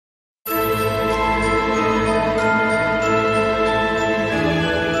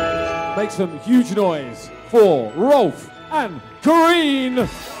Make some huge noise for Rolf and Karin.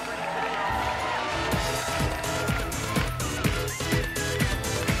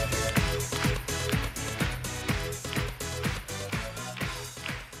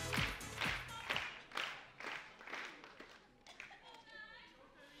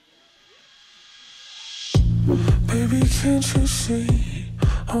 Baby, can't you see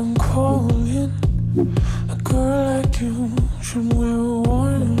I'm calling? A girl like you should wear a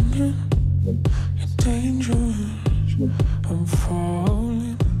warning. You're dangerous, I'm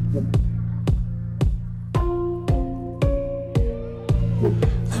falling.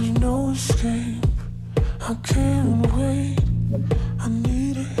 There's no escape, I can't wait. I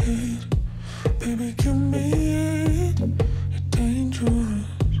need a hit, baby, give me it. You're dangerous,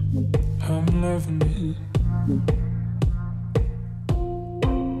 I'm loving it.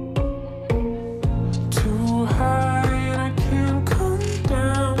 Too high and I can't come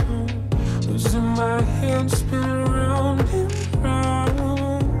down. Losing my head, spinning round and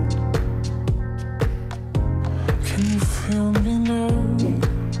round. Can you feel me now?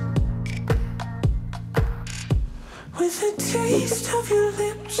 With the taste of your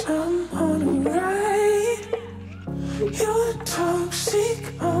lips, I'm on a ride. You're toxic,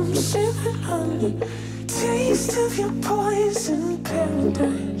 I'm sipping on the taste of your poison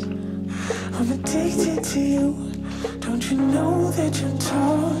paradise. I'm addicted to you. Don't you know that you're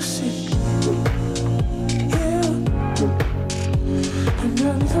toxic? Yeah. And I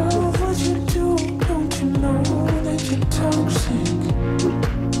love what you do. Don't you know that you're toxic?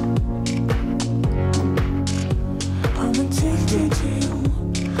 I'm addicted to you.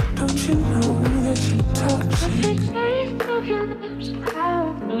 Don't you know that you're toxic? The taste of your lips,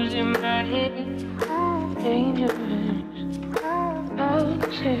 I'm losing my head. Dangerous,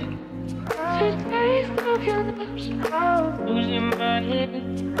 toxic. The taste of your lips, I'm losing my head.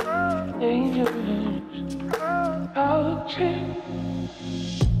 Dangerous, toxic.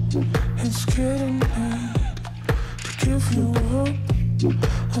 It's getting late to give you up.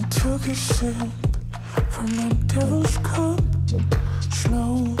 I took a sip from my devil's cup.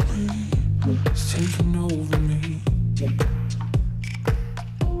 Slowly, it's taking over me.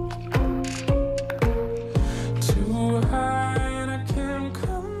 Too high and I can't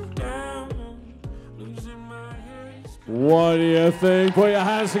come down. Losing my head. What do you think? Put your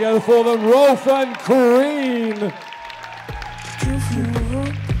hands together for them, Rolf and Karin. Give you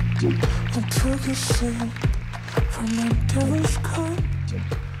up. I took a sip from my devil's cup.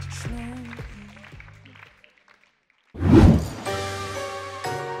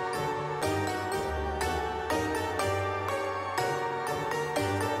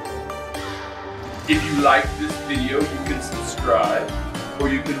 If you like this video, you can subscribe, or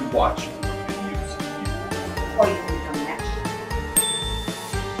you can watch more videos here. Or you can become